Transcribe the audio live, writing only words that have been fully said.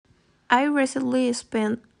I recently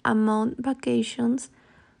spent a month vacations,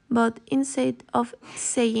 but instead of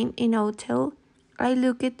staying in a hotel, I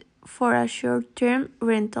looked for a short-term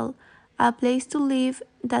rental, a place to live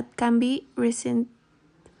that can be recent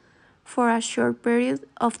for a short period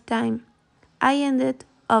of time. I ended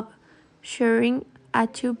up sharing a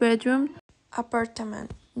two-bedroom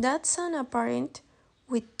apartment. That's an apartment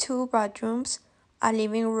with two bedrooms, a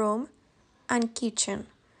living room, and kitchen.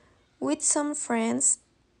 With some friends,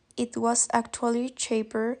 it was actually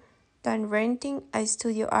cheaper than renting a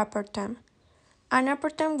studio apartment. An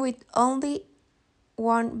apartment with only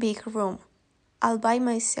one big room, all by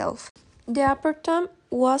myself. The apartment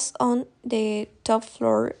was on the top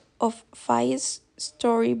floor of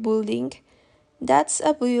five-story building. That's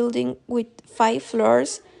a building with five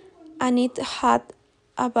floors, and it had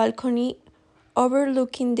a balcony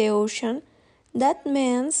overlooking the ocean. That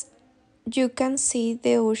means you can see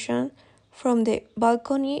the ocean from the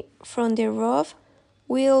balcony from the roof.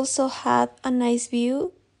 We also had a nice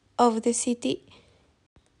view of the city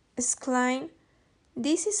skyline.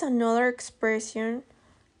 This is another expression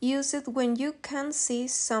used when you can see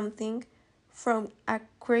something from a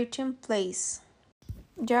certain place.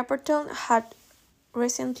 The apartment had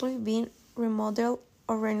recently been remodeled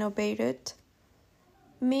or renovated,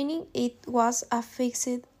 meaning it was a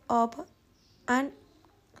fixed up and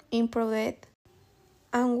improved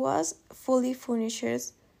and was fully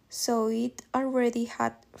furnished, so it already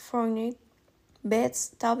had furnished beds,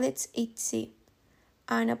 tablets, etc.,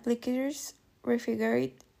 and applicators,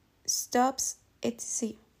 refrigerator, stoves,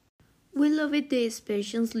 etc. We loved the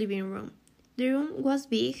spacious living room. The room was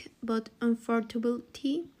big but uncomfortable.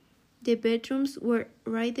 The bedrooms were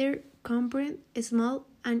rather cramped, small,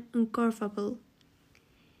 and uncomfortable.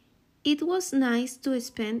 It was nice to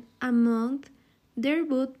spend a month there,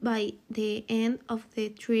 but by the end of the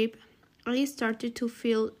trip, I started to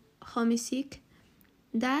feel homesick.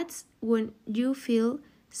 That's when you feel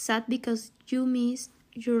sad because you miss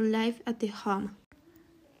your life at the home.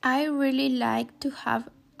 I really like to have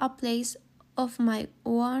a place of my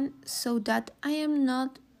own so that I am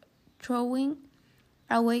not throwing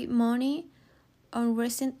away money on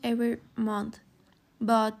rent every month.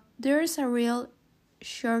 But there's a real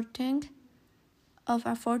shortage of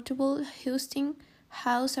affordable housing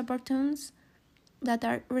house apartments that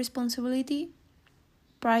are responsibly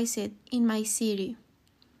priced in my city.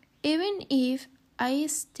 Even if I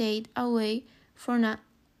stayed away from an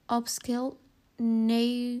upscale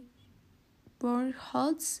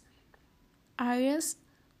neighborhoods, areas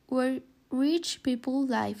where rich people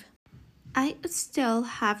live, I still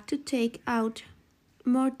have to take out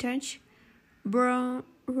mortgage, borrow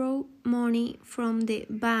money from the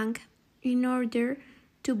bank in order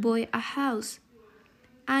to buy a house,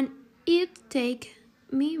 and it take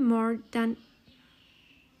me more than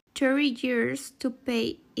 30 years to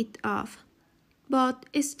pay it off. But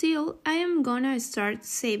still, I am gonna start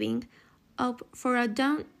saving up for a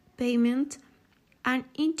down payment and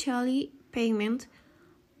initially payment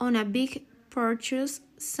on a big purchase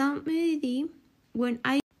someday when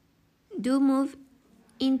I do move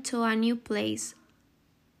into a new place.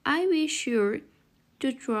 I be sure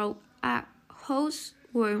to throw a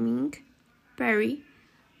housewarming party,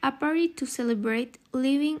 a party to celebrate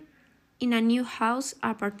living in a new house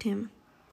apartment.